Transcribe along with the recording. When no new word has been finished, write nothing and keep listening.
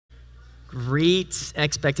Great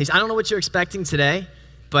expectation. I don't know what you're expecting today,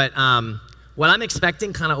 but what I'm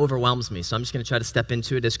expecting kind of overwhelms me. So I'm just going to try to step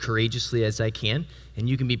into it as courageously as I can, and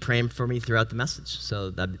you can be praying for me throughout the message. So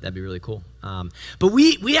that'd be really cool. But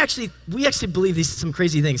we actually believe some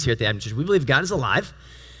crazy things here at the Advent Church. We believe God is alive,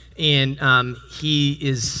 and he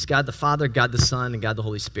is God the Father, God the Son, and God the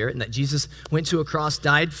Holy Spirit, and that Jesus went to a cross,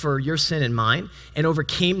 died for your sin and mine, and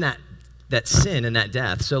overcame that sin and that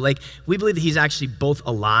death. So we believe that he's actually both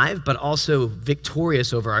alive, but also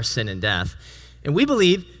victorious over our sin and death. And we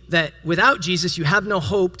believe that without Jesus, you have no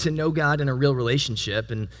hope to know God in a real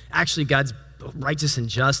relationship. And actually, God's righteous and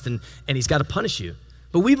just, and he's got to punish you.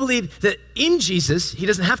 But we believe that in Jesus, he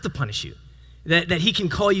doesn't have to punish you. That he can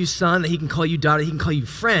call you son, that he can call you daughter, he can call you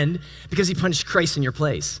friend because he punished Christ in your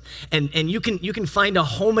place. And you can find a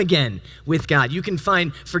home again with God. You can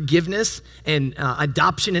find forgiveness and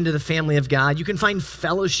adoption into the family of God. You can find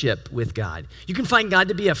fellowship with God. You can find God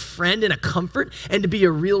to be a friend and a comfort and to be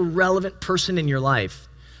a real relevant person in your life,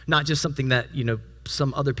 not just something that,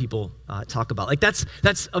 some other people talk about.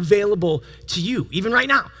 That's available to you, even right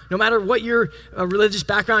now. No matter what your religious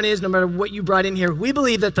background is, no matter what you brought in here, we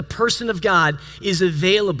believe that the person of God is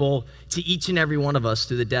available to each and every one of us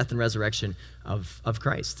through the death and resurrection of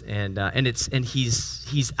Christ. And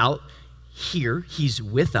he's out here, he's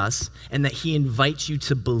with us, and that he invites you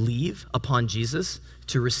to believe upon Jesus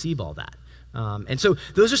to receive all that. And so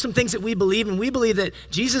those are some things that we believe, and we believe that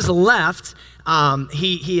Jesus left,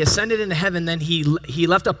 he ascended into heaven, then he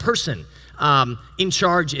left a person in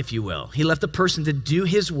charge, if you will. He left a person to do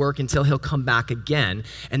his work until he'll come back again,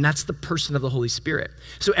 and that's the person of the Holy Spirit.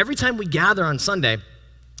 So every time we gather on Sunday,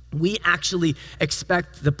 we actually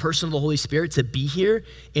expect the person of the Holy Spirit to be here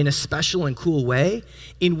in a special and cool way,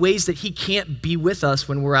 in ways that he can't be with us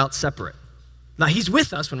when we're out separate. Now, he's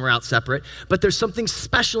with us when we're out separate, but there's something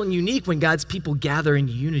special and unique when God's people gather in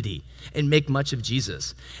unity and make much of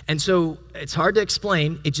Jesus. And so it's hard to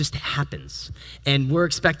explain, it just happens. And we're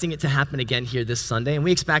expecting it to happen again here this Sunday, and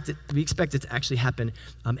we expect it to actually happen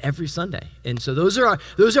every Sunday. And so those are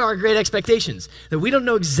our great expectations, that we don't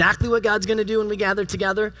know exactly what God's gonna do when we gather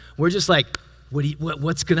together. We're just like,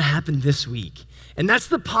 what's gonna happen this week? And that's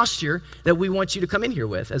the posture that we want you to come in here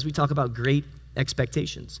with as we talk about great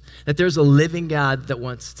expectations, that there's a living God that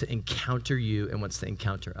wants to encounter you and wants to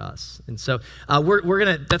encounter us. And so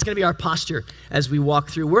that's gonna be our posture as we walk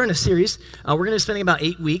through. We're in a series, we're gonna be spending about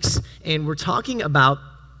 8 weeks, and we're talking about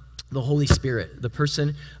the Holy Spirit, the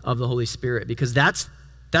person of the Holy Spirit, because that's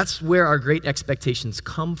where our great expectations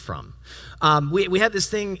come from. We have this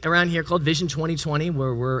thing around here called Vision 2020,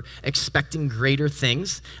 where we're expecting greater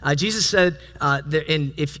things. Jesus said,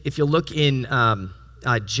 if you look in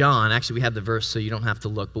John, actually we have the verse so you don't have to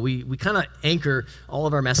look, but we kind of anchor all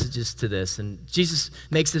of our messages to this. And Jesus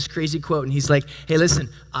makes this crazy quote, and he's like, hey, listen,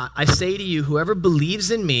 I say to you, whoever believes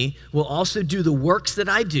in me will also do the works that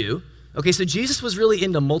I do. Okay, so Jesus was really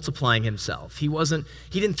into multiplying himself. He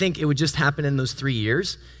didn't think it would just happen in those 3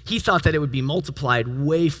 years. He thought that it would be multiplied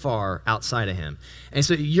way far outside of him. And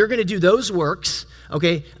so you're gonna do those works,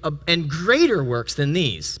 okay, and greater works than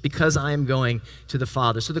these, because I am going to the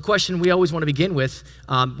Father. So the question we always wanna begin with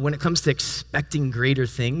when it comes to expecting greater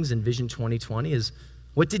things in Vision 2020 is,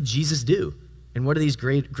 what did Jesus do? And what are these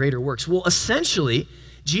greater works? Well, essentially,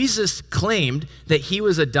 Jesus claimed that he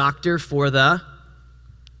was a doctor for the,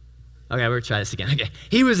 okay, we're gonna try this again. Okay,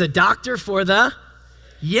 he was a doctor for the,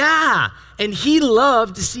 and he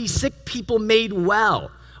loved to see sick people made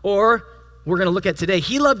well. Or we're gonna look at today,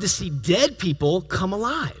 he loved to see dead people come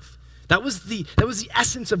alive. That was the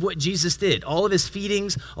essence of what Jesus did. All of his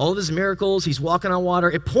feedings, all of his miracles, he's walking on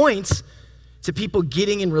water. It points to people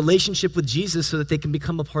getting in relationship with Jesus so that they can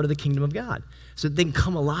become a part of the kingdom of God, so that they can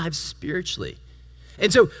come alive spiritually.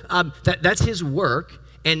 And so that's his work.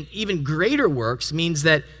 And even greater works means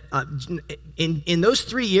that in those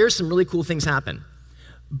 3 years, some really cool things happen.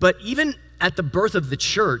 But even at the birth of the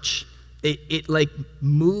church, it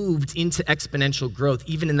moved into exponential growth,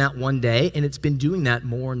 even in that one day, and it's been doing that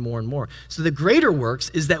more and more and more. So the greater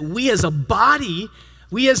works is that we as a body,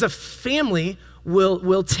 we as a family,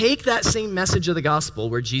 will take that same message of the gospel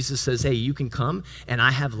where Jesus says, hey, you can come and I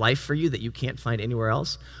have life for you that you can't find anywhere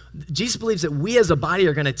else. Jesus believes that we as a body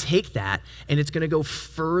are gonna take that, and it's gonna go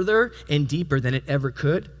further and deeper than it ever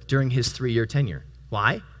could during his 3-year tenure.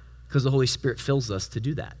 Why? Because the Holy Spirit fills us to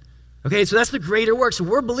do that. Okay, so that's the greater work. So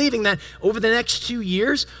we're believing that over the next 2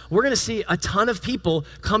 years, we're gonna see a ton of people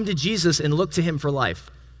come to Jesus and look to him for life.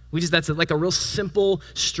 That's like a real simple,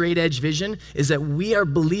 straight edge vision, is that we are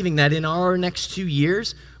believing that in our next 2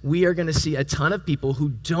 years, we are gonna see a ton of people who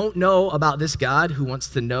don't know about this God, who wants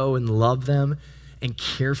to know and love them and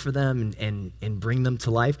care for them and bring them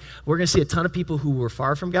to life. We're going to see a ton of people who were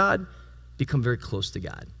far from God become very close to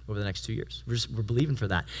God over the next 2 years. We're believing for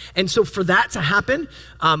that. And so for that to happen,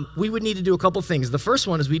 we would need to do a couple things. The first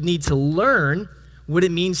one is we'd need to learn what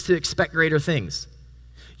it means to expect greater things.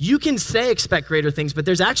 You can say expect greater things, but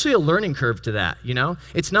there's actually a learning curve to that, you know?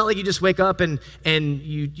 It's not like you just wake up and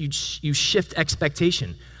you shift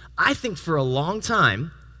expectation. I think for a long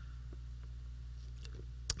time,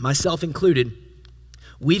 myself included,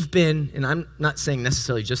 we've been, and I'm not saying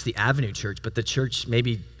necessarily just the Avenue Church, but the church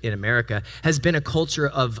maybe in America has been a culture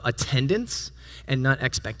of attendance and not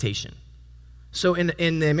expectation. So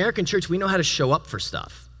in the American church, we know how to show up for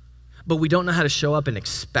stuff, but we don't know how to show up and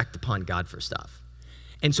expect upon God for stuff.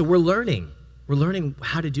 And so we're learning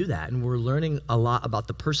how to do that, and we're learning a lot about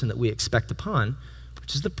the person that we expect upon,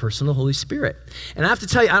 which is the person of the Holy Spirit. And I have to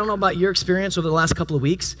tell you, I don't know about your experience over the last couple of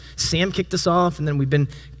weeks. Sam kicked us off, and then we've been,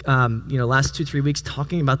 last 2-3 weeks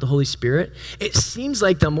talking about the Holy Spirit. It seems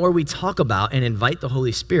like the more we talk about and invite the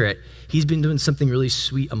Holy Spirit, he's been doing something really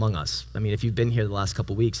sweet among us. I mean, if you've been here the last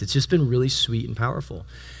couple of weeks, it's just been really sweet and powerful.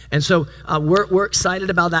 And so we're excited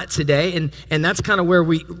about that today, and that's kind of where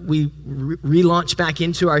we relaunch back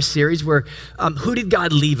into our series where who did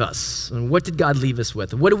God leave us? And what did God leave us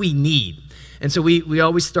with? And what do we need? And so we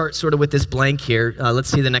always start sort of with this blank here. Let's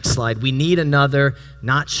see the next slide. We need another,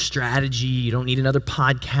 not strategy. You don't need another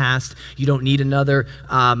podcast. You don't need another,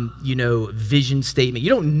 vision statement. You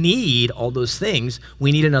don't need all those things.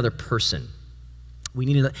 We need another person.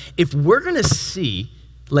 If we're going to see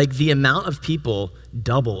like the amount of people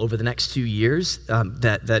double over the next 2 years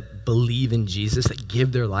that believe in Jesus, that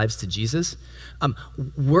give their lives to Jesus,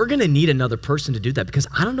 we're going to need another person to do that, because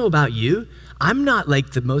I don't know about you, I'm not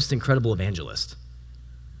like the most incredible evangelist.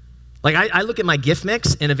 Like I look at my gift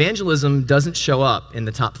mix, and evangelism doesn't show up in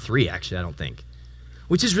the top 3, actually, I don't think,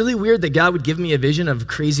 which is really weird that God would give me a vision of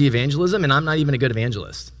crazy evangelism, and I'm not even a good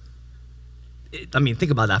evangelist.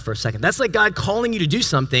 Think about that for a second. That's like God calling you to do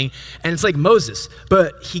something, and it's like Moses,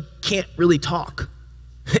 but he can't really talk.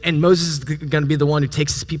 And Moses is going to be the one who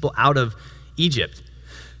takes his people out of Egypt.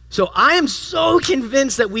 So I am so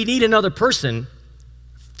convinced that we need another person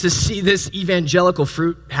to see this evangelical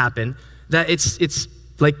fruit happen that it's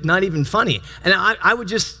like not even funny. And I'm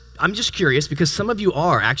just curious, because some of you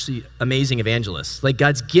are actually amazing evangelists. Like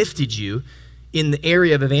God's gifted you in the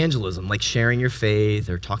area of evangelism, like sharing your faith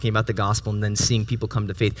or talking about the gospel and then seeing people come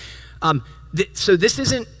to faith. So this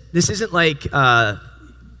isn't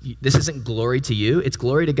glory to you, it's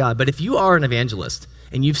glory to God. But if you are an evangelist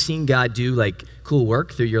and you've seen God do like cool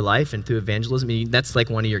work through your life and through evangelism, that's like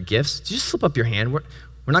one of your gifts, just slip up your hand. We're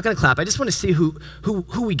not gonna clap. I just wanna see who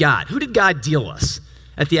we got. Who did God deal us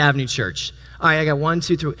at the Avenue Church? All right, I got 1,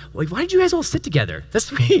 2, 3. Why did you guys all sit together? That's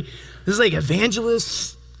me. This is like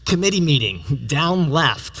evangelists committee meeting, down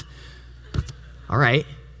left. All right,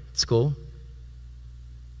 it's cool.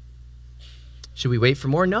 Should we wait for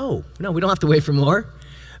more? No, we don't have to wait for more,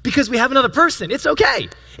 because we have another person. It's okay,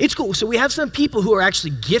 it's cool. So we have some people who are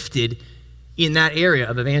actually gifted in that area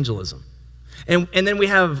of evangelism. And then we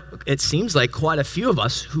have, it seems like, quite a few of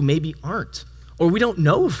us who maybe aren't, or we don't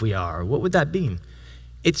know if we are. What would that mean?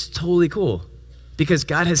 It's totally cool, because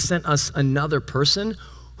God has sent us another person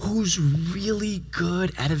who's really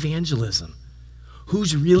good at evangelism,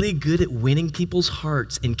 who's really good at winning people's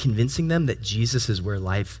hearts and convincing them that Jesus is where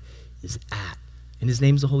life is at, and his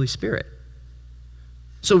name's the Holy Spirit.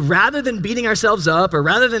 So rather than beating ourselves up, or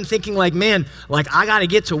rather than thinking like, man, like I gotta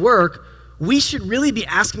get to work, we should really be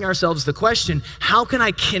asking ourselves the question, how can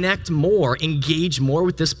I connect more, engage more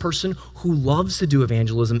with this person who loves to do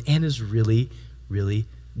evangelism and is really, really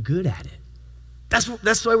good at it?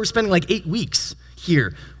 That's why we're spending like 8 weeks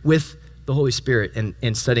here with the Holy Spirit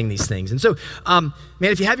and studying these things. And so,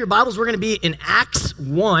 if you have your Bibles, we're going to be in Acts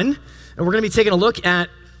 1, and we're going to be taking a look at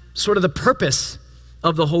sort of the purpose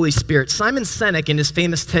of the Holy Spirit. Simon Sinek, in his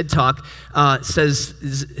famous TED Talk,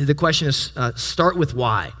 says the question is, start with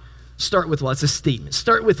why. Start with why. It's a statement.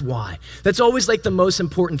 Start with why. That's always like the most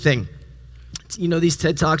important thing. These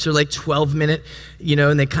TED Talks are like 12-minute,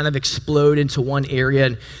 and they kind of explode into one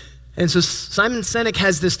area. And so Simon Sinek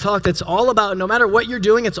has this talk that's all about, no matter what you're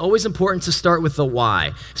doing, it's always important to start with the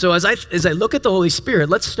why. So as I look at the Holy Spirit,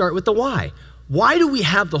 let's start with the why. Why do we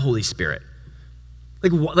have the Holy Spirit?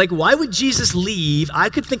 Like why would Jesus leave? I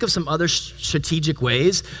could think of some other strategic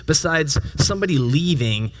ways besides somebody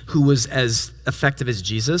leaving who was as effective as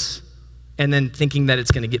Jesus and then thinking that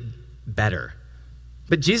it's going to get better.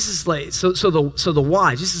 But Jesus is like, so the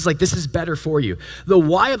why, Jesus is like, this is better for you. The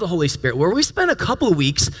why of the Holy Spirit, where we spent a couple of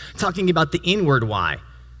weeks talking about the inward why.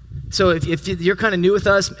 So if you're kind of new with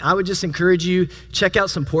us, I would just encourage you, check out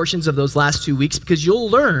some portions of those last 2 weeks because you'll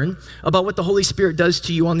learn about what the Holy Spirit does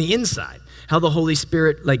to you on the inside. How the Holy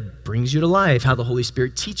Spirit brings you to life, how the Holy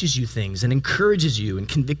Spirit teaches you things and encourages you and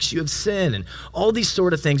convicts you of sin and all these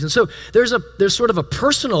sort of things. And so there's sort of a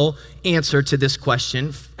personal answer to this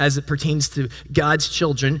question as it pertains to God's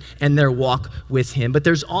children and their walk with him. But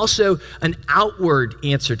there's also an outward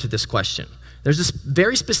answer to this question. There's this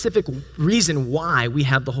very specific reason why we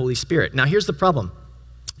have the Holy Spirit. Now here's the problem.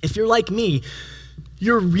 If you're like me,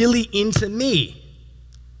 you're really into me.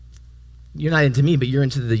 You're not into me, but you're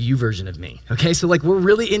into the you version of me, okay? So we're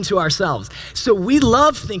really into ourselves. So we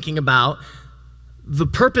love thinking about the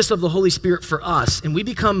purpose of the Holy Spirit for us, and we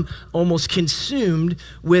become almost consumed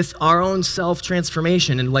with our own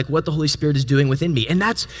self-transformation and what the Holy Spirit is doing within me. And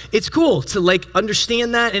it's cool to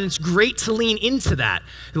understand that, and it's great to lean into that,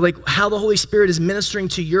 how the Holy Spirit is ministering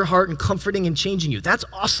to your heart and comforting and changing you. That's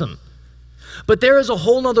awesome. But there is a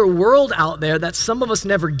whole nother world out there that some of us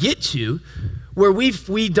never get to, where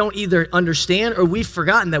we don't either understand or we've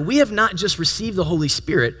forgotten that we have not just received the Holy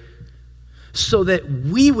Spirit so that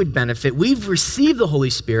we would benefit. We've received the Holy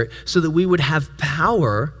Spirit so that we would have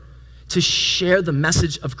power to share the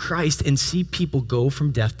message of Christ and see people go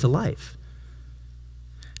from death to life.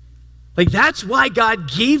 That's why God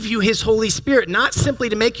gave you his Holy Spirit, not simply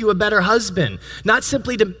to make you a better husband, not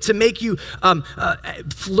simply to make you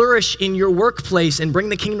flourish in your workplace and bring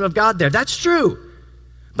the kingdom of God there. That's true.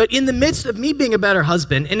 But in the midst of me being a better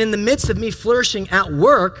husband and in the midst of me flourishing at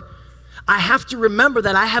work, I have to remember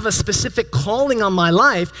that I have a specific calling on my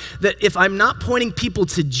life that if I'm not pointing people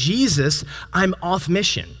to Jesus, I'm off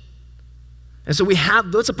mission. And so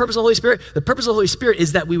what's the purpose of the Holy Spirit? The purpose of the Holy Spirit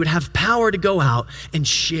is that we would have power to go out and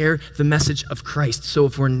share the message of Christ. So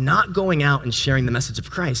if we're not going out and sharing the message of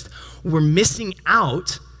Christ, we're missing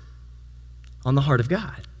out on the heart of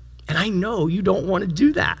God. And I know you don't want to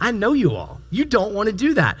do that. I know you all. You don't want to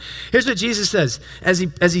do that. Here's what Jesus says as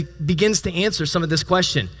he begins to answer some of this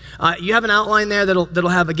question. You have an outline there that'll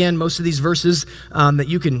have, again, most of these verses that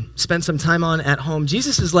you can spend some time on at home.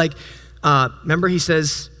 Jesus is remember he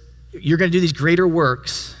says, you're going to do these greater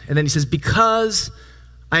works. And then he says, because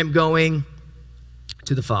I am going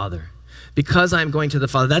to the Father. Because I'm going to the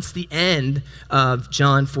Father. That's the end of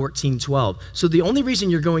John 14:12. So the only reason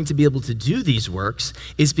you're going to be able to do these works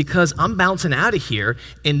is because I'm bouncing out of here,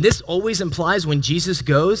 and this always implies when Jesus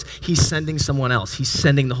goes, he's sending someone else. He's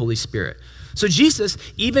sending the Holy Spirit. So Jesus,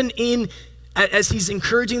 even as he's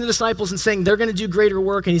encouraging the disciples and saying they're going to do greater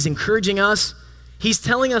work, and he's encouraging us, he's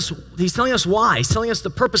telling us why. He's telling us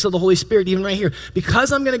the purpose of the Holy Spirit, even right here.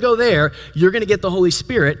 Because I'm going to go there, you're going to get the Holy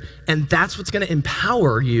Spirit, and that's what's going to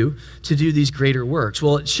empower you to do these greater works.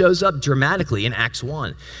 Well, it shows up dramatically in Acts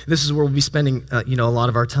 1. This is where we'll be spending a lot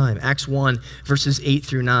of our time. Acts 1, verses 8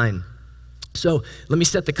 through 9. So let me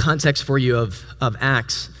set the context for you of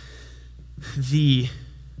Acts. The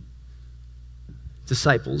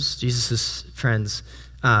disciples, Jesus' friends,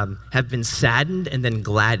 have been saddened and then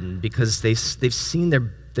gladdened because they've seen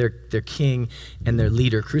their king and their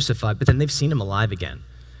leader crucified, but then they've seen him alive again.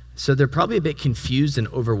 So they're probably a bit confused and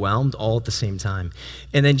overwhelmed all at the same time.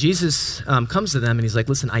 And then Jesus comes to them and he's like,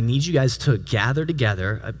 listen, I need you guys to gather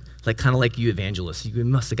together, kind of like you evangelists. You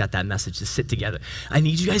must have got that message, to sit together. I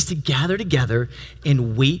need you guys to gather together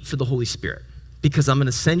and wait for the Holy Spirit. Because I'm going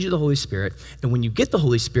to send you the Holy Spirit, and when you get the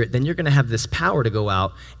Holy Spirit, then you're going to have this power to go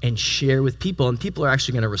out and share with people, and people are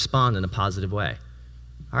actually going to respond in a positive way.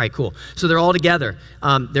 All right, cool. So they're all together.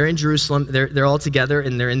 They're in Jerusalem. They're all together,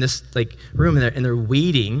 and they're in this room, and they're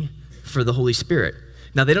waiting for the Holy Spirit.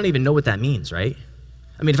 Now, they don't even know what that means, right?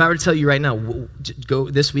 I mean, if I were to tell you right now, go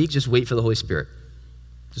this week, just wait for the Holy Spirit.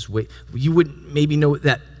 Just wait. You wouldn't maybe know what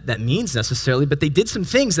that means necessarily, but they did some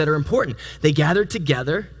things that are important. They gathered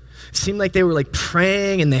together. It seemed like they were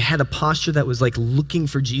praying, and they had a posture that was looking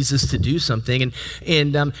for Jesus to do something,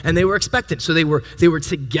 and they were expectant. So they were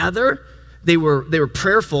together, they were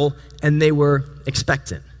prayerful, and they were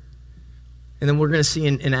expectant. And then we're going to see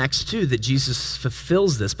in Acts 2 that Jesus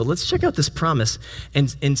fulfills this. But let's check out this promise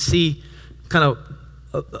and see kind of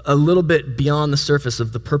a little bit beyond the surface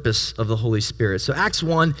of the purpose of the Holy Spirit. So Acts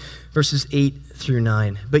 1, verses 8 through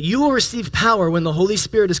 9. But you will receive power when the Holy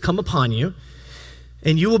Spirit has come upon you,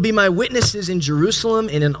 and you will be my witnesses in Jerusalem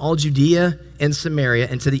and in all Judea and Samaria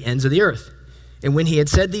and to the ends of the earth. And when he had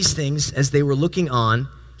said these things, as they were looking on,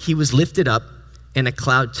 he was lifted up, and a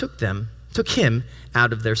cloud took him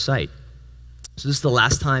out of their sight. So this is the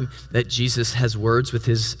last time that Jesus has words with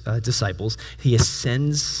his disciples. He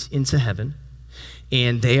ascends into heaven,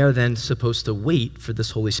 and they are then supposed to wait for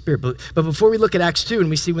this Holy Spirit. But before we look at Acts 2 and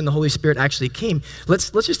we see when the Holy Spirit actually came,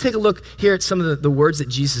 let's just take a look here at some of the words that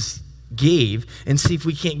Jesus gave and see if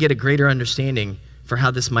we can't get a greater understanding for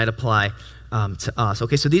how this might apply to us.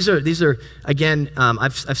 Okay, so these are again,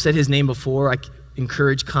 I've said his name before. I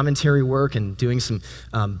encourage commentary work and doing some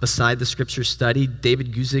beside the scripture study.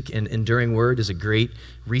 David Guzik and Enduring Word is a great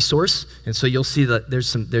resource, and so you'll see that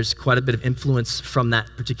there's quite a bit of influence from that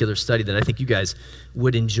particular study that I think you guys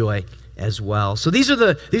would enjoy as well. So these are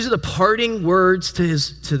the parting words to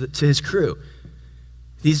his crew.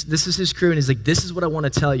 This is his crew, and he's like, this is what I want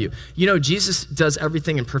to tell you. You know, Jesus does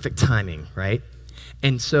everything in perfect timing, right?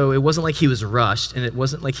 And so it wasn't like he was rushed, and it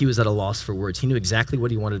wasn't like he was at a loss for words. He knew exactly what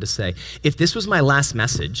he wanted to say. If this was my last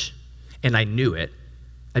message, and I knew it,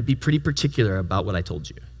 I'd be pretty particular about what I told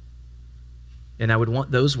you. And I would want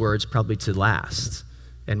those words probably to last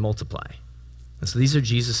and multiply. And so these are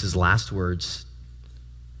Jesus' last words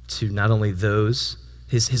to not only those,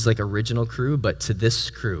 his like original crew, but to this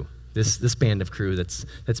crew. This band of crew that's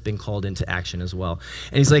been called into action as well.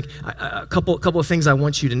 And he's like, a couple of things I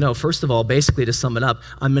want you to know. First of all, basically to sum it up,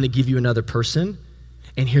 I'm going to give you another person,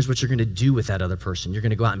 and here's what you're going to do with that other person. You're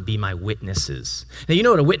going to go out and be my witnesses. Now, you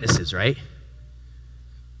know what a witness is, right?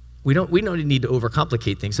 We don't need to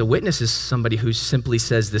overcomplicate things. A witness is somebody who simply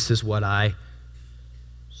says, this is what I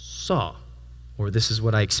saw, or this is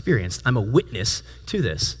what I experienced. I'm a witness to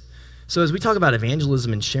this. So as we talk about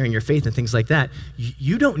evangelism and sharing your faith and things like that,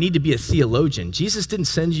 you don't need to be a theologian. Jesus didn't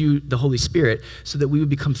send you the Holy Spirit so that we would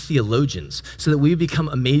become theologians, so that we would become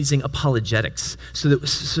amazing apologetics, so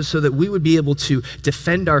that we would be able to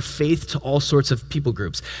defend our faith to all sorts of people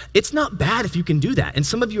groups. It's not bad if you can do that, and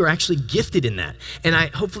some of you are actually gifted in that. And I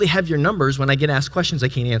hopefully have your numbers when I get asked questions I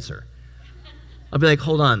can't answer. I'll be like,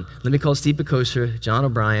 hold on, let me call Steve Bacosha, John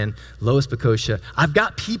O'Brien, Lois Bacosha. I've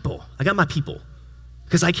got people. I got my people.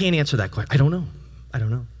 Because I can't answer that question. I don't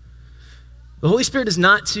know. The Holy Spirit is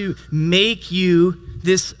not to make you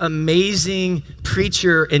this amazing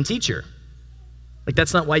preacher and teacher. Like,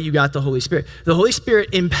 that's not why you got the Holy Spirit. The Holy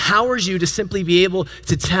Spirit empowers you to simply be able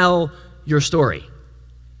to tell your story.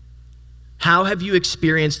 How have you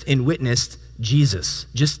experienced and witnessed Jesus?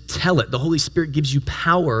 Just tell it. The Holy Spirit gives you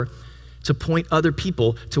power to point other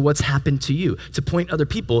people to what's happened to you, to point other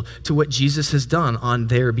people to what Jesus has done on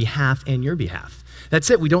their behalf and your behalf. That's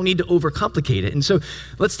it. We don't need to overcomplicate it. And so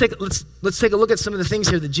let's take a look at some of the things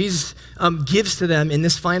here that Jesus gives to them in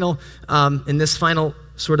this final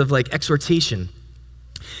sort of like exhortation.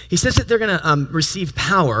 He says that they're going to receive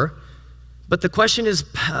power, but the question is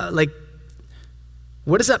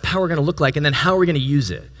what is that power going to look like, and then how are we going to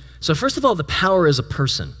use it? So first of all, the power is a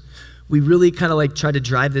person. We really kind of like try to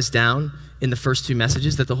drive this down in the first two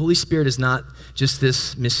messages, that the Holy Spirit is not just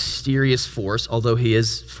this mysterious force, although he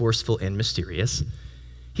is forceful and mysterious.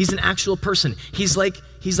 He's an actual person. He's like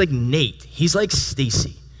Nate. He's like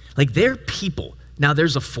Stacy. Like, they're people. Now,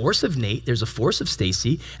 there's a force of Nate. There's a force of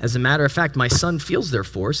Stacy. As a matter of fact, my son feels their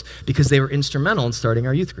force because they were instrumental in starting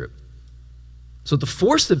our youth group. So the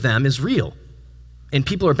force of them is real, and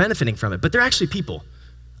people are benefiting from it, but they're actually people.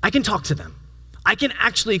 I can talk to them. I can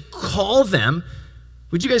actually call them.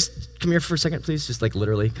 Would you guys come here for a second, please? Just like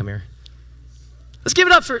literally, come here. Let's give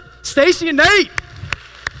it up for Stacy and Nate.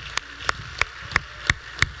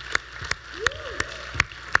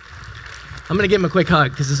 I'm going to give him a quick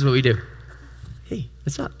hug because this is what we do. Hey,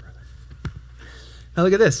 what's up, brother? Now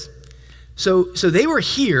look at this. So they were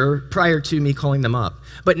here prior to me calling them up,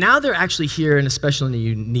 but now they're actually here in a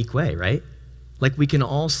unique way, right? Like, we can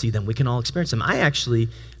all see them. We can all experience them. I actually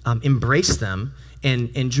embraced them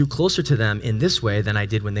and drew closer to them in this way than I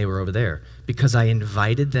did when they were over there, because I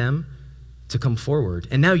invited them to come forward.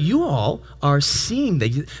 And now you all are seeing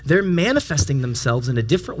that they're manifesting themselves in a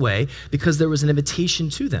different way because there was an invitation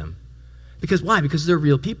to them. Because why? Because they're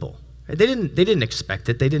real people. They didn't expect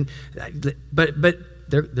it. They didn't. But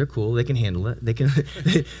they're cool. They can handle it. They can.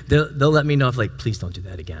 they'll let me know if, like, please don't do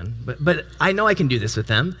that again. But I know I can do this with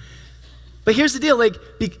them. But here's the deal. Like,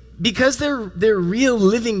 because they're real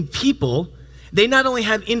living people, they not only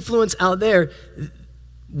have influence out there,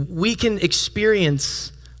 we can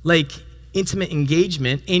experience like intimate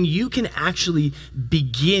engagement, and you can actually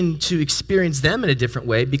begin to experience them in a different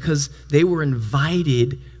way because they were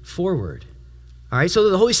invited forward. All right, so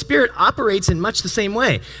the Holy Spirit operates in much the same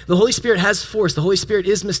way. The Holy Spirit has force. The Holy Spirit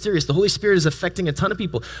is mysterious. The Holy Spirit is affecting a ton of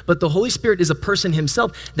people. But the Holy Spirit is a person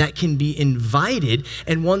himself that can be invited,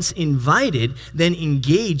 and once invited, then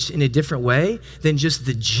engaged in a different way than just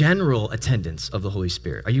the general attendance of the Holy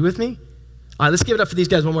Spirit. Are you with me? All right, let's give it up for these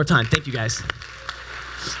guys one more time. Thank you, guys.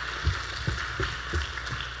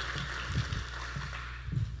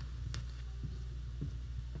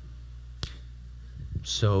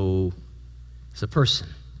 So it's a person.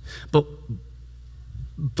 But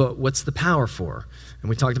what's the power for? And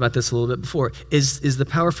we talked about this a little bit before. Is the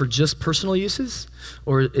power for just personal uses?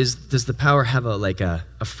 Or does the power have a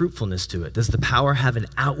fruitfulness to it? Does the power have an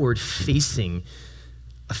outward-facing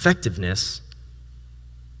effectiveness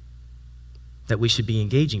that we should be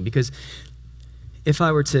engaging? Because if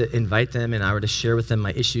I were to invite them and I were to share with them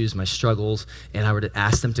my issues, my struggles, and I were to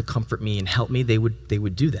ask them to comfort me and help me, they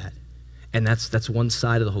would do that. And that's one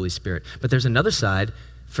side of the Holy Spirit. But there's another side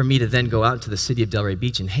for me to then go out into the city of Delray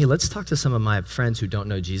Beach and, hey, let's talk to some of my friends who don't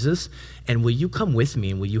know Jesus, and will you come with me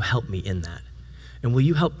and will you help me in that? And will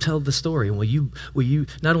you help tell the story? And will you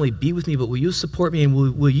not only be with me, but will you support me? And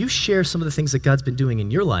will you share some of the things that God's been doing in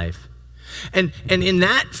your life? And in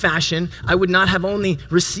that fashion, I would not have only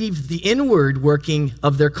received the inward working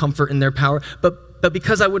of their comfort and their power, but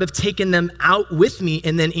because I would have taken them out with me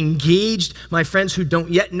and then engaged my friends who don't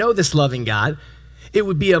yet know this loving God, it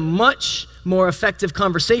would be a much more effective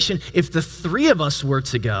conversation if the three of us were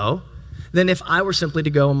to go than if I were simply to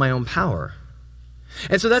go in my own power.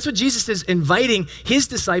 And so that's what Jesus is inviting his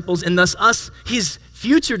disciples and thus us, his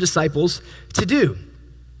future disciples, to do.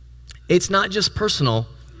 It's not just personal,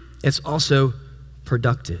 it's also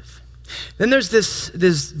productive. Then there's this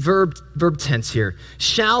verb tense here.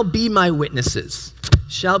 Shall be my witnesses.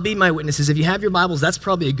 Shall be my witnesses. If you have your Bibles, that's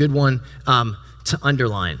probably a good one to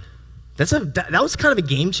underline. That was kind of a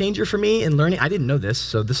game changer for me in learning. I didn't know this,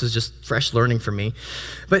 so this is just fresh learning for me.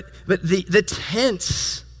 But the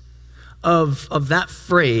tense of that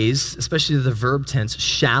phrase, especially the verb tense,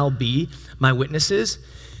 shall be my witnesses,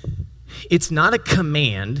 it's not a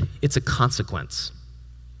command, it's a consequence.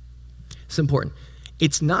 It's important.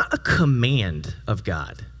 It's not a command of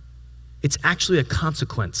God. It's actually a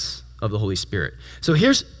consequence of the Holy Spirit. So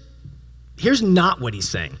here's not what he's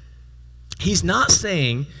saying. He's not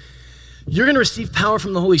saying, you're going to receive power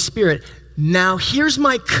from the Holy Spirit. Now, here's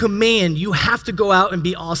my command. You have to go out and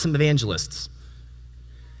be awesome evangelists.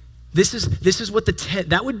 This is what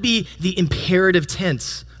that would be the imperative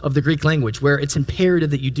tense of the Greek language, where it's imperative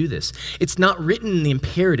that you do this. It's not written in the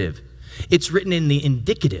imperative. It's written in the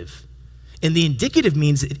indicative. And the indicative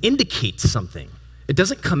means it indicates something. It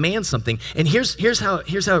doesn't command something. And here's how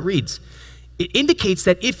it reads. It indicates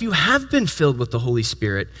that if you have been filled with the Holy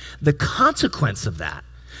Spirit, the consequence of that,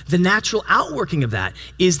 the natural outworking of that,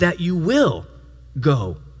 is that you will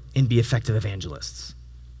go and be effective evangelists.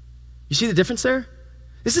 You see the difference there?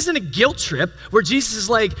 This isn't a guilt trip where Jesus is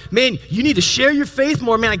like, man, you need to share your faith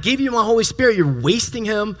more. Man, I gave you my Holy Spirit. You're wasting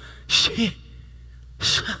him.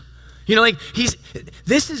 You know,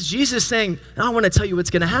 this is Jesus saying, I want to tell you what's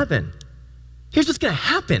going to happen. Here's what's going to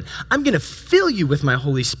happen. I'm going to fill you with my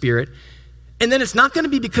Holy Spirit. And then it's not going to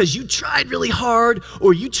be because you tried really hard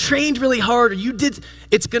or you trained really hard or you did.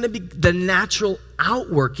 It's going to be the natural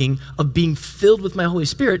outworking of being filled with my Holy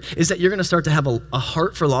Spirit is that you're going to start to have a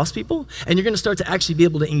heart for lost people, and you're going to start to actually be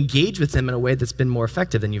able to engage with them in a way that's been more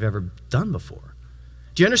effective than you've ever done before.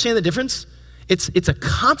 Do you understand the difference? It's a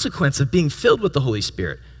consequence of being filled with the Holy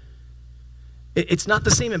Spirit. It's not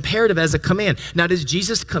the same imperative as a command. Now, does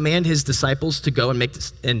Jesus command his disciples to go and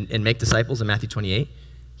make disciples in Matthew 28?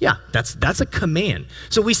 Yeah, that's a command.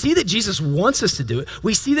 So we see that Jesus wants us to do it.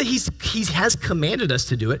 We see that he has commanded us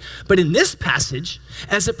to do it. But in this passage,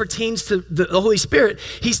 as it pertains to the Holy Spirit,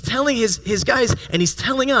 he's telling his guys and he's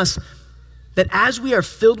telling us that as we are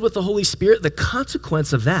filled with the Holy Spirit, the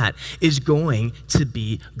consequence of that is going to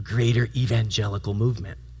be greater evangelical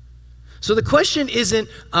movement. So the question isn't,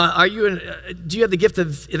 do you have the gift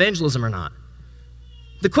of evangelism or not?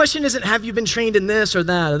 The question isn't, have you been trained in this or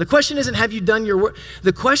that? Or the question isn't, have you done your work?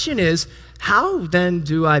 The question is, how then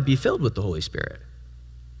do I be filled with the Holy Spirit?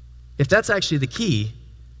 If that's actually the key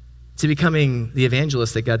to becoming the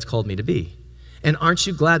evangelist that God's called me to be. And aren't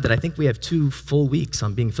you glad that I think we have 2 full weeks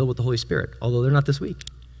on being filled with the Holy Spirit, although they're not this week.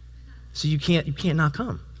 So you can't not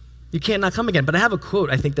come. You can't not come again. But I have a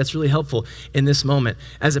quote I think that's really helpful in this moment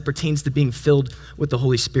as it pertains to being filled with the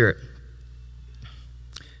Holy Spirit.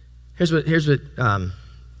 Here's what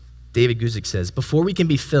David Guzik says. Before we can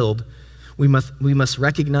be filled, we must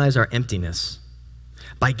recognize our emptiness.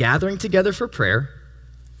 By gathering together for prayer,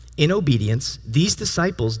 in obedience, these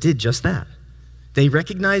disciples did just that. They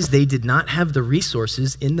recognized they did not have the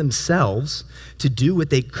resources in themselves to do what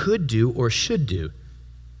they could do or should do.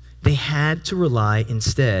 They had to rely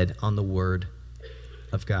instead on the word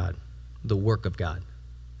of God, the work of God.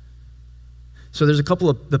 So there's a couple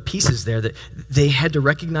of the pieces there that they had to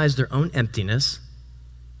recognize their own emptiness,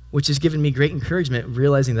 which has given me great encouragement,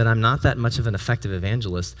 realizing that I'm not that much of an effective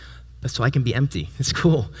evangelist, so I can be empty. It's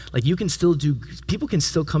cool. Like people can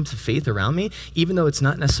still come to faith around me, even though it's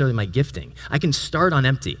not necessarily my gifting. I can start on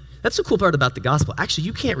empty. That's the cool part about the gospel. Actually,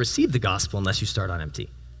 you can't receive the gospel unless you start on empty.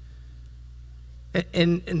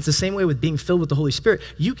 And it's the same way with being filled with the Holy Spirit.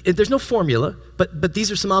 There's no formula, but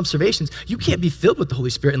these are some observations. You can't be filled with the Holy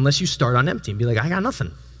Spirit unless you start on empty and be like, I got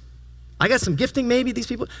nothing. I got some gifting maybe, these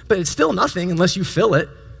people, but it's still nothing unless you fill it.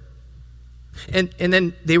 And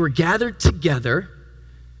then they were gathered together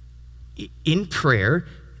in prayer,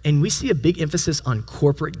 and we see a big emphasis on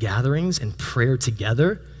corporate gatherings and prayer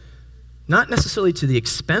together. Not necessarily to the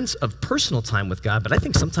expense of personal time with God, but I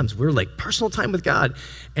think sometimes we're like personal time with God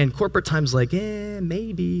and corporate time's like,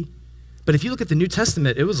 maybe. But if you look at the New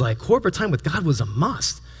Testament, it was like corporate time with God was a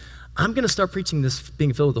must. I'm going to start preaching this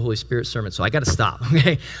being filled with the Holy Spirit sermon, so I got to stop,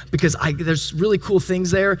 okay? Because there's really cool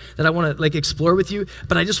things there that I want to like explore with you,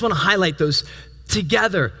 but I just want to highlight those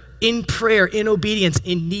together in prayer, in obedience,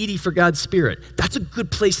 in needy for God's Spirit. That's a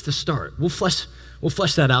good place to start. We'll flesh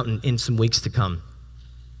that out in some weeks to come.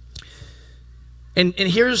 And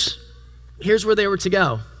here's where they were to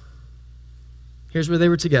go. Here's where they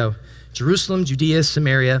were to go. Jerusalem, Judea,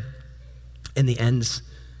 Samaria, and the ends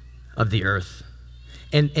of the earth.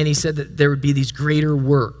 And he said that there would be these greater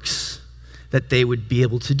works that they would be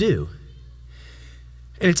able to do.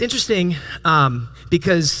 And it's interesting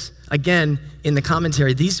because, again, in the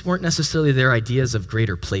commentary, these weren't necessarily their ideas of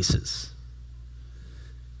greater places.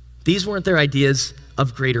 These weren't their ideas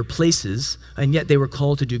of greater places, and yet they were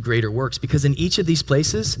called to do greater works, because in each of these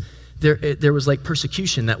places, there was like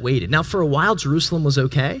persecution that waited. Now, for a while, Jerusalem was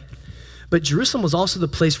okay, but Jerusalem was also the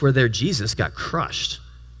place where their Jesus got crushed.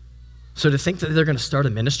 So to think that they're going to start a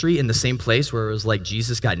ministry in the same place where it was like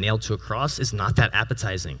Jesus got nailed to a cross is not that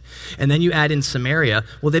appetizing. And then you add in Samaria.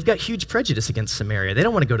 Well, they've got huge prejudice against Samaria. They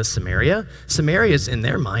don't want to go to Samaria. Samaria is in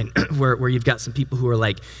their mind where you've got some people who are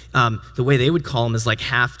like, the way they would call them is like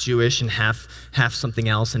half Jewish and half something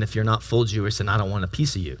else. And if you're not full Jewish, then I don't want a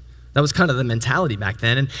piece of you. That was kind of the mentality back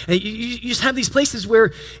then. And you just have these places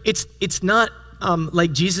where it's not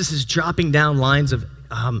like Jesus is dropping down lines of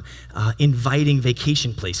inviting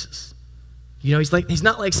vacation places. You know, he's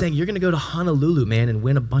not like saying, you're going to go to Honolulu, man, and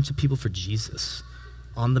win a bunch of people for Jesus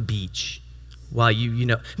on the beach while you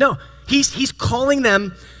know. No, he's calling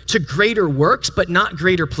them to greater works, but not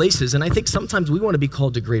greater places. And I think sometimes we want to be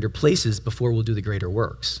called to greater places before we'll do the greater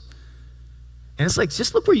works. And it's like,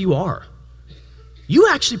 just look where you are. You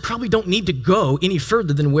actually probably don't need to go any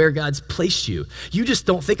further than where God's placed you. You just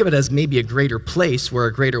don't think of it as maybe a greater place where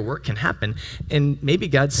a greater work can happen. And maybe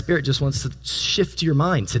God's Spirit just wants to shift your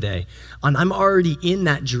mind today on, I'm already in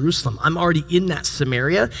that Jerusalem. I'm already in that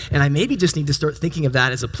Samaria. And I maybe just need to start thinking of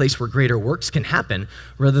that as a place where greater works can happen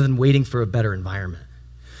rather than waiting for a better environment.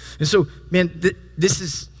 And so, man,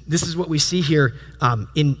 this is what we see here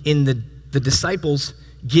in the disciples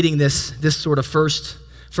getting this sort of first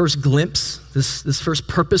glimpse, this first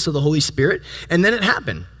purpose of the Holy Spirit, and then it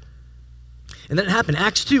happened.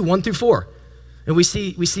 Acts 2, 1-4. And we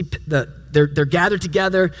see they're gathered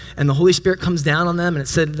together, and the Holy Spirit comes down on them, and it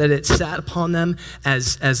said that it sat upon them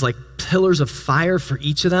as like pillars of fire for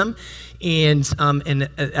each of them. And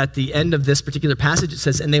at the end of this particular passage, it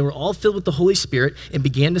says, and they were all filled with the Holy Spirit and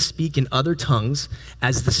began to speak in other tongues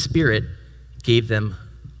as the Spirit gave them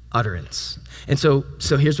utterance. And so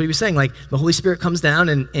here's what he was saying, like the Holy Spirit comes down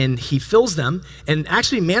and he fills them and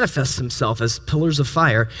actually manifests himself as pillars of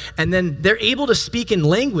fire. And then they're able to speak in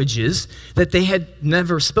languages that they had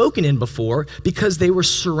never spoken in before because they were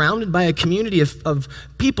surrounded by a community of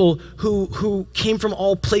people who came from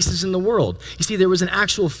all places in the world. You see, there was an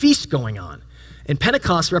actual feast going on, and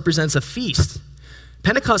Pentecost represents a feast.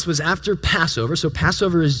 Pentecost was after Passover. So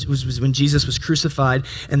Passover was when Jesus was crucified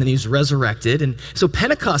and then he was resurrected. And so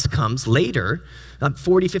Pentecost comes later,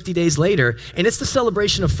 40, 50 days later, and it's the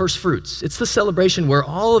celebration of first fruits. It's the celebration where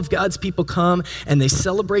all of God's people come and they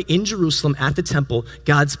celebrate in Jerusalem at the temple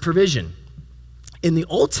God's provision. In the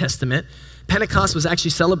Old Testament, Pentecost was actually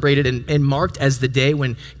celebrated and marked as the day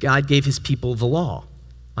when God gave his people the law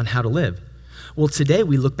on how to live. Well, today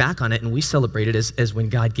we look back on it and we celebrate it as when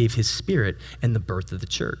God gave his Spirit and the birth of the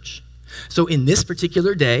church. So in this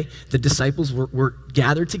particular day, the disciples were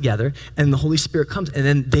gathered together and the Holy Spirit comes, and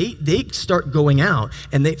then they start going out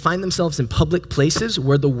and they find themselves in public places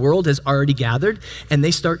where the world has already gathered, and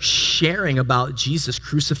they start sharing about Jesus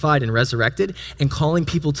crucified and resurrected and calling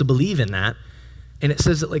people to believe in that. And it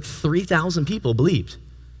says that like 3,000 people believed.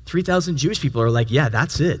 3,000 Jewish people are like, yeah,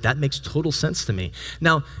 that's it. That makes total sense to me.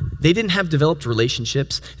 Now, they didn't have developed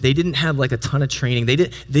relationships. They didn't have like a ton of training.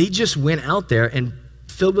 They just went out there and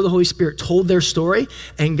filled with the Holy Spirit, told their story,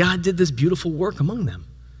 and God did this beautiful work among them.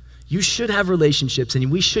 You should have relationships, and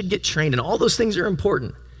we should get trained, and all those things are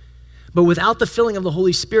important. But without the filling of the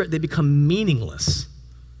Holy Spirit, they become meaningless.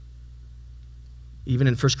 Even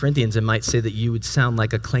in 1 Corinthians, it might say that you would sound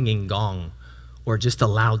like a clanging gong or just a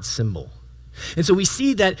loud cymbal. And so we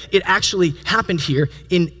see that it actually happened here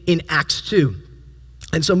in Acts 2.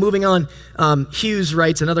 And so moving on, Hughes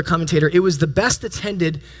writes, another commentator, it was the best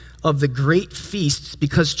attended of the great feasts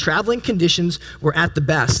because traveling conditions were at the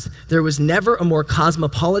best. There was never a more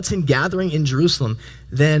cosmopolitan gathering in Jerusalem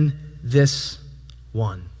than this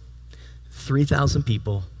one. 3,000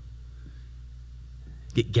 people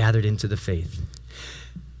get gathered into the faith.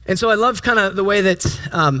 And so I love kind of the way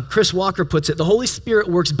that Chris Walker puts it. The Holy Spirit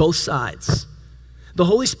works both sides. The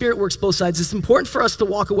Holy Spirit works both sides. It's important for us to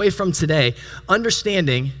walk away from today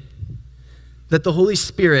understanding that the Holy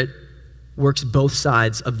Spirit works both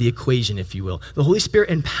sides of the equation, if you will. The Holy Spirit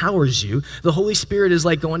empowers you. The Holy Spirit is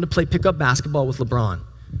like going to play pickup basketball with LeBron.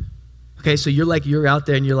 Okay, so you're out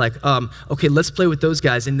there and you're like, okay, let's play with those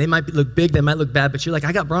guys. And they might look big, they might look bad, but you're like,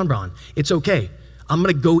 I got Bron. It's okay. I'm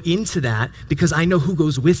gonna go into that because I know who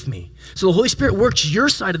goes with me. So the Holy Spirit works your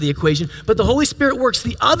side of the equation, but the Holy Spirit works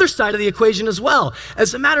the other side of the equation as well.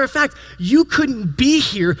 As a matter of fact, you couldn't be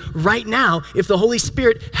here right now if the Holy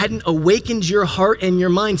Spirit hadn't awakened your heart and your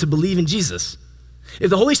mind to believe in Jesus. If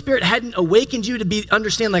the Holy Spirit hadn't awakened you to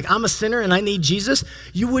understand like I'm a sinner and I need Jesus,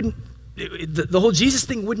 you wouldn't, the whole Jesus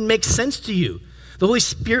thing wouldn't make sense to you. The Holy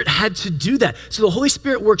Spirit had to do that. So the Holy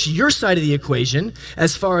Spirit works your side of the equation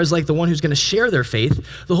as far as like the one who's going to share their faith.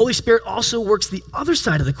 The Holy Spirit also works the other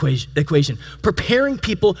side of the equation, preparing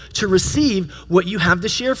people to receive what you have to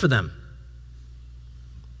share for them.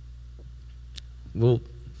 Well,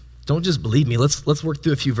 don't just believe me. Let's work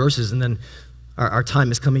through a few verses, and then our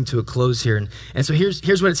time is coming to a close here. And so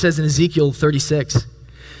here's what it says in Ezekiel 36.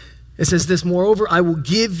 It says this, moreover, I will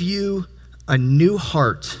give you a new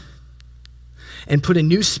heart and put a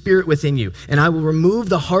new spirit within you. And I will remove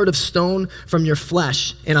the heart of stone from your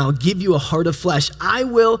flesh, and I'll give you a heart of flesh. I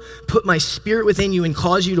will put my spirit within you and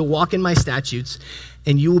cause you to walk in my statutes,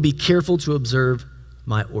 and you will be careful to observe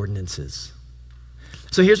my ordinances.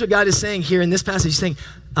 So here's what God is saying here in this passage. He's saying,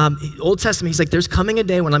 Old Testament, he's like, there's coming a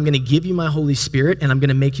day when I'm going to give you my Holy Spirit, and I'm going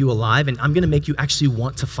to make you alive, and I'm going to make you actually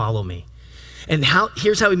want to follow me. And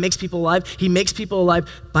here's how he makes people alive. He makes people alive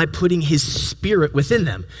by putting his spirit within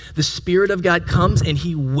them. The Spirit of God comes and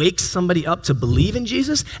he wakes somebody up to believe in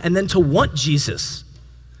Jesus and then to want Jesus.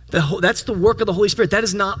 That's the work of the Holy Spirit. That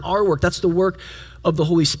is not our work. That's the work of the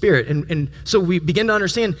Holy Spirit. And so we begin to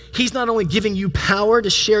understand he's not only giving you power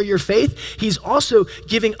to share your faith, he's also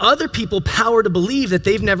giving other people power to believe that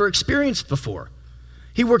they've never experienced before.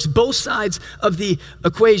 He works both sides of the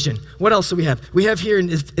equation. What else do we have? We have here in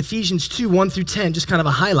Ephesians 2, 1 through 10, just kind of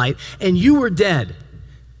a highlight. And you were dead.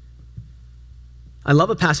 I love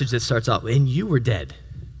a passage that starts out, and you were dead.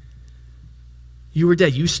 You were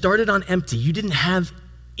dead. You started on empty. You didn't have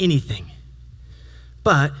anything.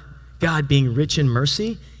 But God, being rich in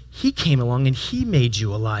mercy, he came along and he made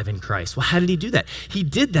you alive in Christ. Well, how did he do that? He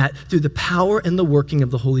did that through the power and the working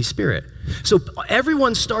of the Holy Spirit. So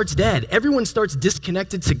everyone starts dead. Everyone starts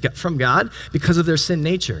disconnected from God because of their sin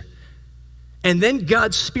nature. And then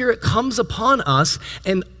God's Spirit comes upon us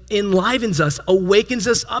and enlivens us, awakens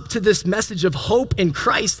us up to this message of hope in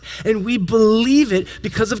Christ, and we believe it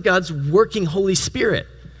because of God's working Holy Spirit.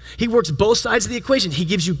 He works both sides of the equation. He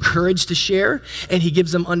gives you courage to share, and he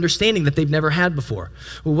gives them understanding that they've never had before.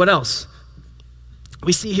 Well, what else?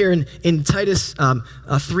 We see here in Titus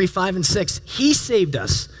 3, 5, and 6, he saved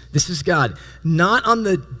us, this is God, not on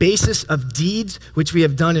the basis of deeds which we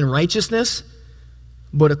have done in righteousness,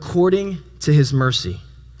 but according to his mercy,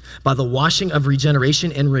 by the washing of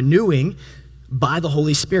regeneration and renewing by the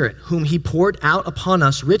Holy Spirit, whom he poured out upon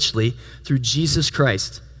us richly through Jesus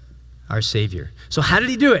Christ, our Savior. So how did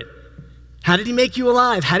he do it? How did he make you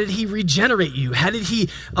alive? How did he regenerate you? How did he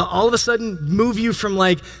all of a sudden move you from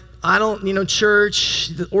like, I don't,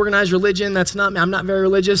 church, organized religion, that's not me, I'm not very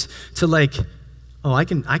religious, to like, oh,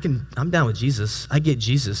 I'm down with Jesus. I get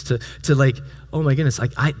Jesus, to like, oh my goodness,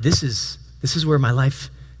 like this is where my life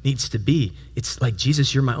needs to be. It's like,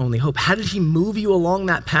 Jesus, you're my only hope. How did he move you along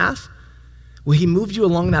that path? Well, he moved you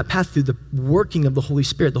along that path through the working of the Holy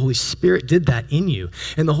Spirit. The Holy Spirit did that in you.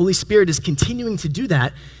 And the Holy Spirit is continuing to do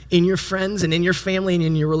that in your friends and in your family and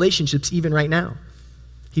in your relationships even right now.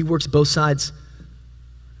 He works both sides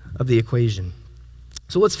of the equation.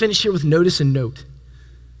 So let's finish here with notice and note.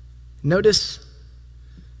 Notice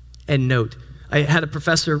and note. I had a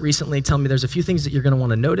professor recently tell me there's a few things that you're going to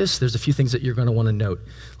want to notice. There's a few things that you're going to want to note.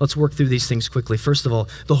 Let's work through these things quickly. First of all,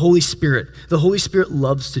 the Holy Spirit. The Holy Spirit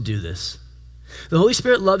loves to do this. The Holy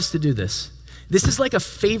Spirit loves to do this. This is like a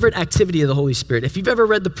favorite activity of the Holy Spirit. If you've ever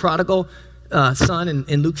read the prodigal son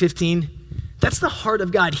in Luke 15, that's the heart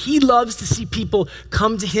of God. He loves to see people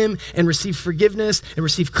come to him and receive forgiveness and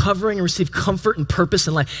receive covering and receive comfort and purpose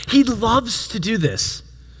in life. He loves to do this.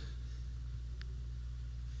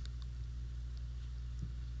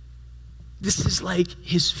 This is like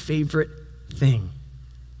his favorite thing.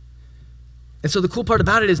 And so the cool part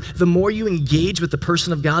about it is the more you engage with the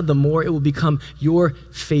person of God, the more it will become your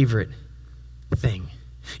favorite thing.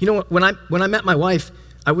 You know, when I met my wife,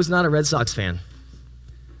 I was not a Red Sox fan.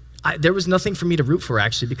 There was nothing for me to root for,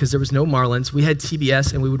 actually, because there was no Marlins. We had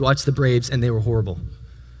TBS, and we would watch the Braves, and they were horrible.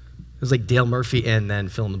 It was like Dale Murphy and then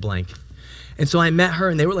fill in the blank. And so I met her,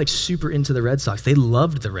 and they were like super into the Red Sox. They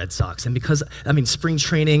loved the Red Sox. And because, spring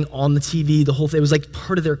training on the TV, the whole thing, it was like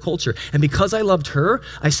part of their culture. And because I loved her,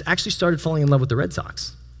 I actually started falling in love with the Red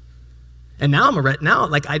Sox. And now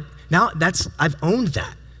I've owned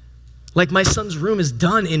that. Like my son's room is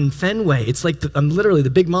done in Fenway. It's like I'm literally the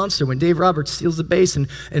big monster when Dave Roberts steals the base and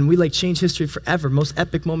we like change history forever. Most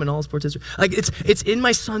epic moment in all sports history. Like it's in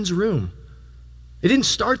my son's room. It didn't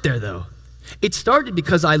start there though. It started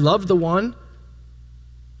because I loved the one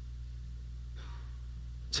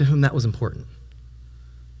to whom that was important.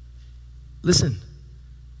 Listen,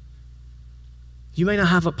 you may not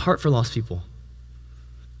have a heart for lost people.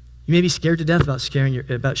 You may be scared to death about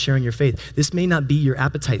sharing your faith. This may not be your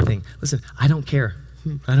appetite thing. Listen, I don't care.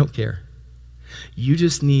 I don't care. You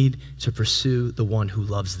just need to pursue the one who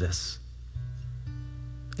loves this.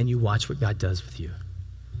 And you watch what God does with you.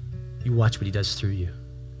 You watch what he does through you.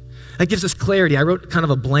 That gives us clarity. I wrote kind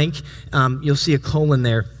of a blank. You'll see a colon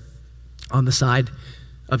there on the side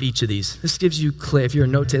of each of these. This gives you clarity. If you're a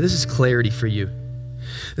note taker, this is clarity for you.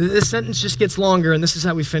 This sentence just gets longer, and this is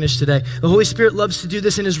how we finish today. The Holy Spirit loves to do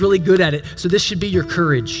this and is really good at it, so this should be your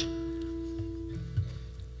courage.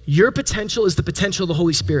 Your potential is the potential of the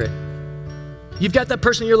Holy Spirit. You've got that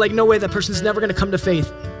person, you're like, no way, that person's never gonna come to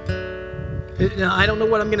faith. I don't know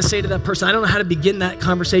what I'm gonna say to that person. I don't know how to begin that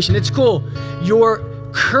conversation. It's cool. Your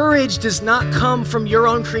courage does not come from your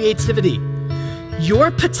own creativity.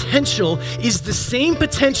 Your potential is the same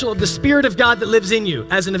potential of the Spirit of God that lives in you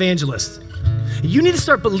as an evangelist. You need to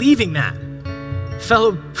start believing that,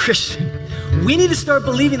 fellow Christian. We need to start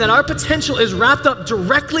believing that our potential is wrapped up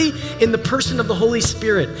directly in the person of the Holy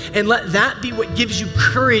Spirit, and let that be what gives you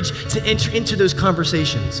courage to enter into those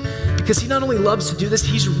conversations. Because he not only loves to do this,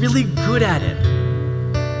 he's really good at it.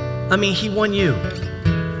 He won you,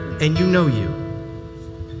 and you know you.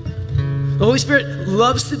 The Holy Spirit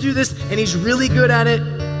loves to do this, and he's really good at it,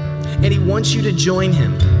 and he wants you to join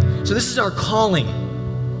him. So this is our calling.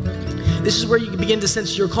 This is where you can begin to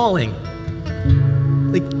sense your calling.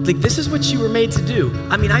 Like this is what you were made to do.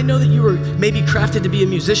 I know that you were maybe crafted to be a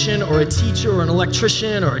musician or a teacher or an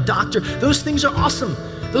electrician or a doctor. Those things are awesome.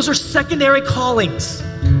 Those are secondary callings.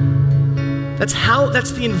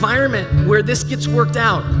 That's the environment where this gets worked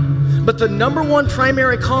out. But the number one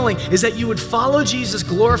primary calling is that you would follow Jesus,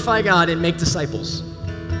 glorify God, and make disciples.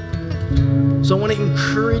 So I want to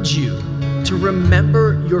encourage you to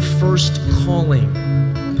remember your first calling.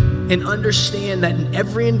 And understand that in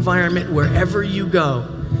every environment, wherever you go,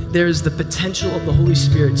 there is the potential of the Holy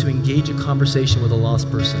Spirit to engage a conversation with a lost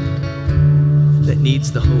person that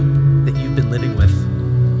needs the hope that you've been living with,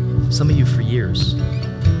 some of you for years.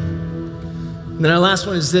 And then our last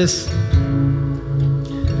one is this.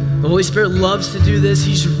 The Holy Spirit loves to do this.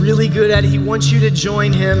 He's really good at it. He wants you to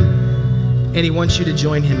join him, and he wants you to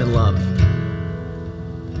join him in love.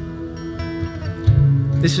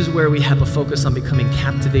 This is where we have a focus on becoming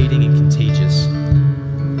captivating and contagious.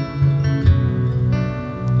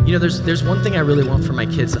 You know, there's one thing I really want for my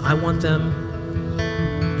kids. I want them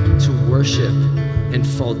to worship and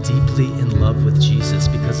fall deeply in love with Jesus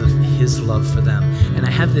because of his love for them. And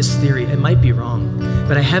I have this theory, it might be wrong,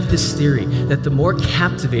 but I have this theory that the more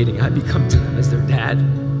captivating I become to them as their dad,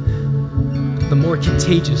 the more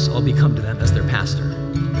contagious I'll become to them as their pastor.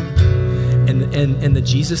 And the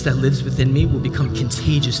Jesus that lives within me will become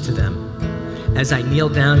contagious to them. As I kneel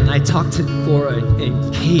down and I talk to Cora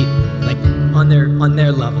and Kate like on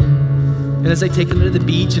their level. And as I take them to the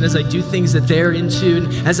beach and as I do things that they're into,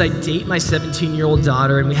 and as I date my 17-year-old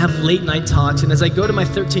daughter and we have late night talks, and as I go to my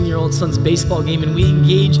 13-year-old son's baseball game and we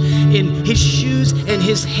engage in his shoes and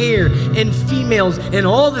his hair and females and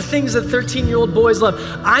all the things that 13-year-old boys love,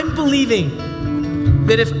 I'm believing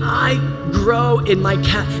that if I grow in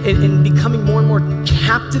in becoming more and more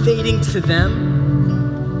captivating to them,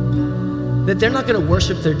 that they're not gonna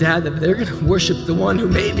worship their dad, that they're gonna worship the one who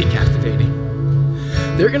made me captivating.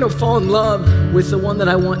 they're going to fall in love with the one that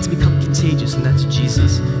I want to become contagious, and that's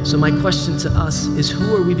Jesus. So my question to us is,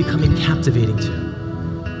 who are we becoming captivating to?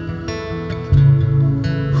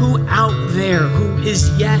 Who out there who is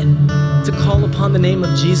yet to call upon the name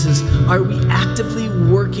of Jesus are we actively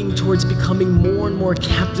working towards becoming more and more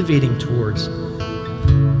captivating towards,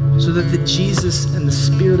 so that the Jesus and the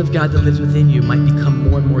Spirit of God that lives within you might become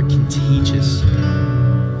more and more contagious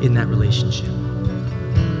in that relationship?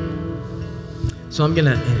 So I'm going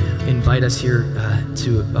to invite us here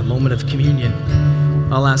to a moment of communion.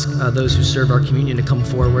 I'll ask those who serve our communion to come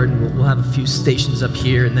forward, and we'll have a few stations up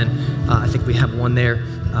here, and then I think we have one there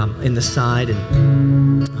in the side.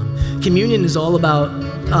 And communion is all about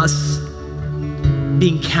us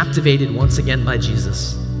being captivated once again by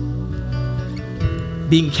Jesus,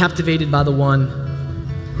 being captivated by the one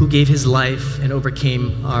who gave his life and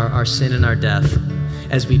overcame our sin and our death,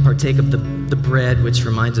 as we partake of the bread, which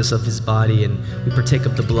reminds us of his body, and we partake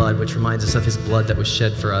of the blood, which reminds us of his blood that was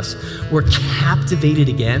shed for us. We're captivated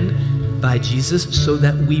again by Jesus so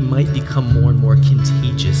that we might become more and more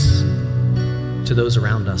contagious to those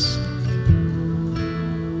around us.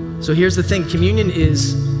 So here's the thing, communion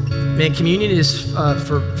is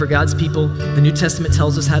for God's people. The New Testament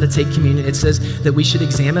tells us how to take communion. It says that we should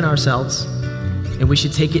examine ourselves, and we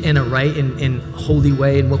should take it in a right and holy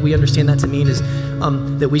way. And what we understand that to mean is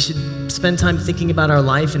that we should spend time thinking about our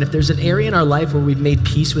life. And if there's an area in our life where we've made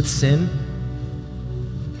peace with sin,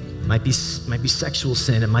 it might be sexual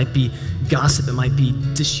sin, it might be gossip, it might be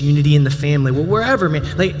disunity in the family, well, wherever, man.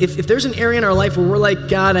 Like if there's an area in our life where we're like,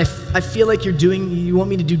 God, I feel like you want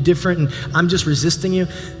me to do different, and I'm just resisting you,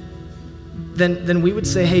 then we would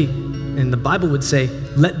say, hey, and the Bible would say,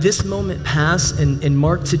 let this moment pass and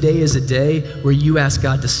mark today as a day where you ask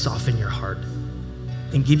God to soften your heart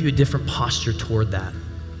and give you a different posture toward that.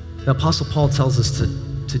 The Apostle Paul tells us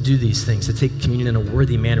to do these things, to take communion in a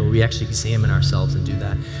worthy manner where we actually examine ourselves and do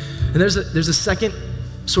that. And there's a second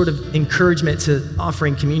sort of encouragement to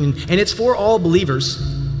offering communion, and it's for all believers.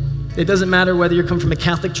 It doesn't matter whether you come from a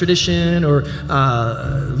Catholic tradition or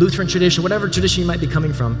Lutheran tradition, whatever tradition you might be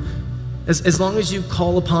coming from. As long as you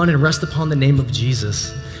call upon and rest upon the name of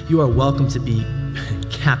Jesus, you are welcome to be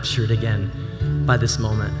captured again by this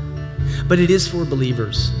moment. But it is for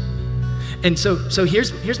believers. And so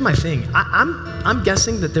here's my thing. I'm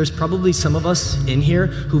guessing that there's probably some of us in here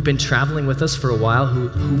who've been traveling with us for a while,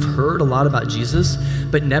 who've heard a lot about Jesus,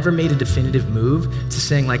 but never made a definitive move to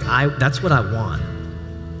saying, like, that's what I want.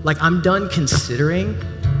 Like, I'm done considering,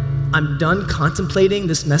 I'm done contemplating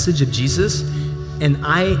this message of Jesus, and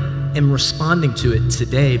I am responding to it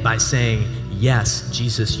today by saying, yes,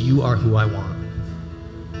 Jesus, you are who I want.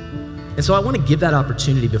 And so I want to give that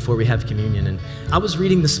opportunity before we have communion. And I was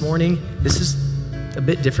reading this morning, this is a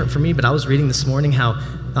bit different for me, but I was reading this morning how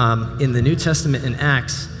in the New Testament in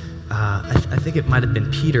Acts, I think it might have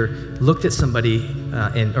been Peter, looked at somebody,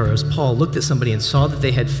 or it was Paul, looked at somebody and saw that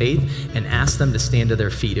they had faith and asked them to stand to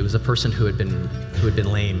their feet. It was a person who had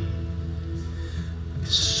been lame.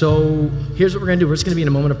 So here's what we're gonna do. We're just gonna be in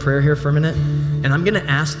a moment of prayer here for a minute. And I'm gonna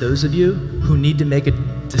ask those of you who need to make a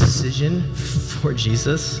decision for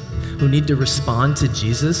Jesus, who need to respond to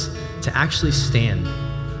Jesus, to actually stand.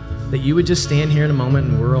 That you would just stand here in a moment,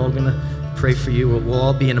 and we're all gonna pray for you. We'll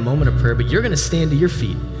all be in a moment of prayer, but you're gonna stand to your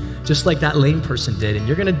feet, just like that lame person did. And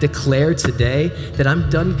you're gonna declare today that I'm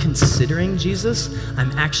done considering Jesus.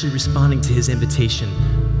 I'm actually responding to his invitation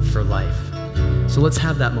for life. So let's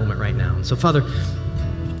have that moment right now. And so, Father,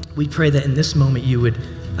 we pray that in this moment you would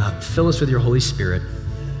fill us with your Holy Spirit.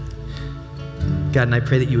 God, and I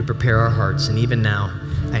pray that you would prepare our hearts. And even now,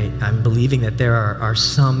 I'm believing that there are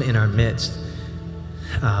some in our midst,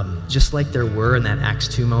 just like there were in that Acts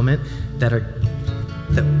 2 moment, that are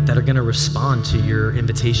going to respond to your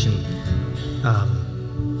invitation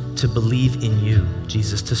to believe in you,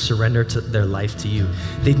 Jesus, to surrender to their life to you.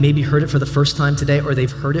 They've maybe heard it for the first time today, or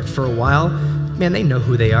they've heard it for a while. Man, they know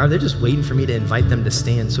who they are. They're just waiting for me to invite them to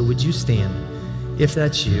stand. So would you stand? If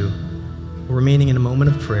that's you, remaining in a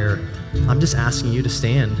moment of prayer, I'm just asking you to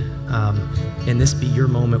stand. And this be your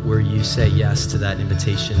moment where you say yes to that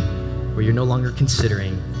invitation, where you're no longer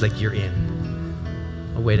considering, like you're in.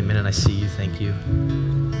 Oh, wait a minute, I see you, thank you.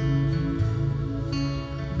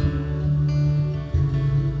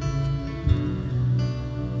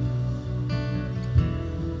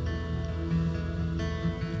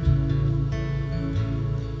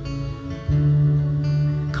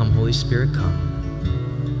 Come, Holy Spirit, come.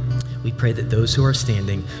 We pray that those who are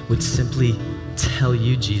standing would simply tell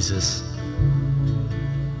you, Jesus,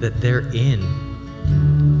 that they're in.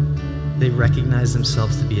 They recognize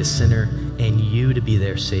themselves to be a sinner and you to be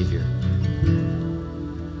their Savior.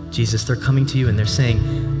 Jesus, they're coming to you and they're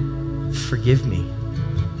saying, forgive me.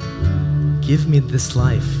 Give me this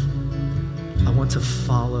life. I want to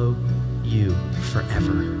follow you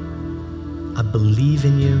forever. I believe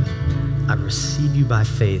in you. I receive you by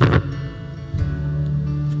faith.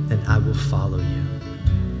 And I will follow you.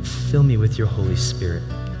 Fill me with your Holy Spirit.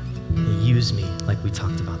 And use me like we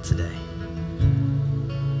talked about today.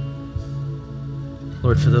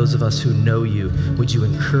 Lord, for those of us who know you, would you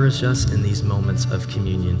encourage us in these moments of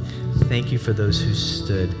communion? Thank you for those who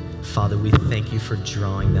stood. Father, we thank you for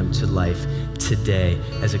drawing them to life today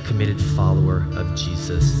as a committed follower of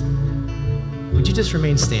Jesus. Would you just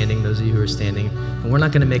remain standing, those of you who are standing? And we're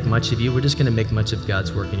not going to make much of you. We're just going to make much of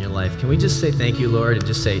God's work in your life. Can we just say thank you, Lord, and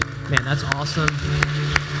just say, man, that's awesome.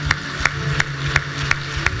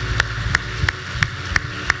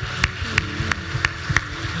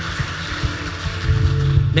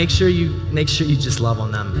 Make sure you just love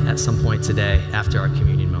on them at some point today after our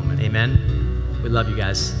communion moment. Amen. We love you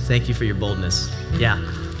guys. Thank you for your boldness. Yeah.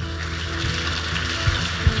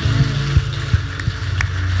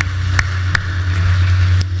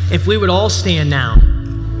 If we would all stand now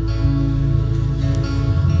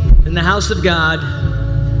in the house of God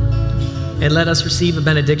and let us receive a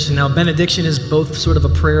benediction. Now, benediction is both sort of a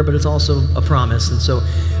prayer, but it's also a promise. And so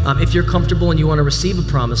if you're comfortable and you want to receive a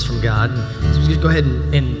promise from God, so just go ahead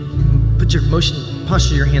and put your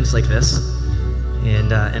posture your hands like this.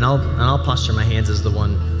 And I'll posture my hands as the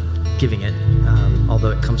one giving it, although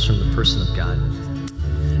it comes from the person of God.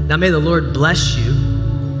 Now may the Lord bless you.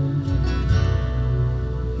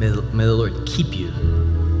 May the Lord keep you.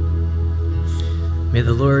 May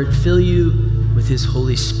the Lord fill you with his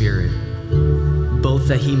Holy Spirit, both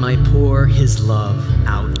that he might pour his love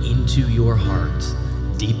out into your heart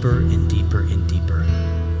deeper and deeper and deeper,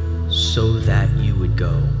 so that you would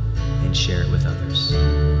go and share it with others.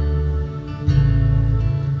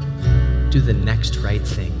 Do the next right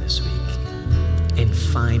thing this week and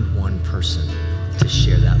find one person to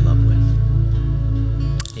share that love with.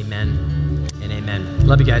 Amen and amen.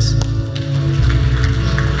 Love you guys.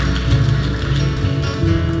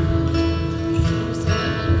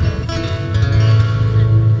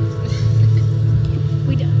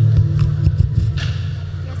 We done.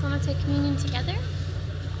 You guys want to take communion together?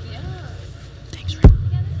 Yeah. Thanks, Rick.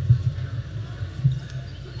 Together?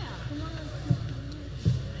 Yeah. Come on.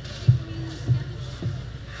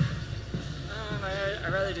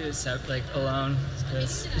 I'd rather do it like alone.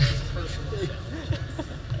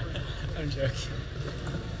 I'm joking.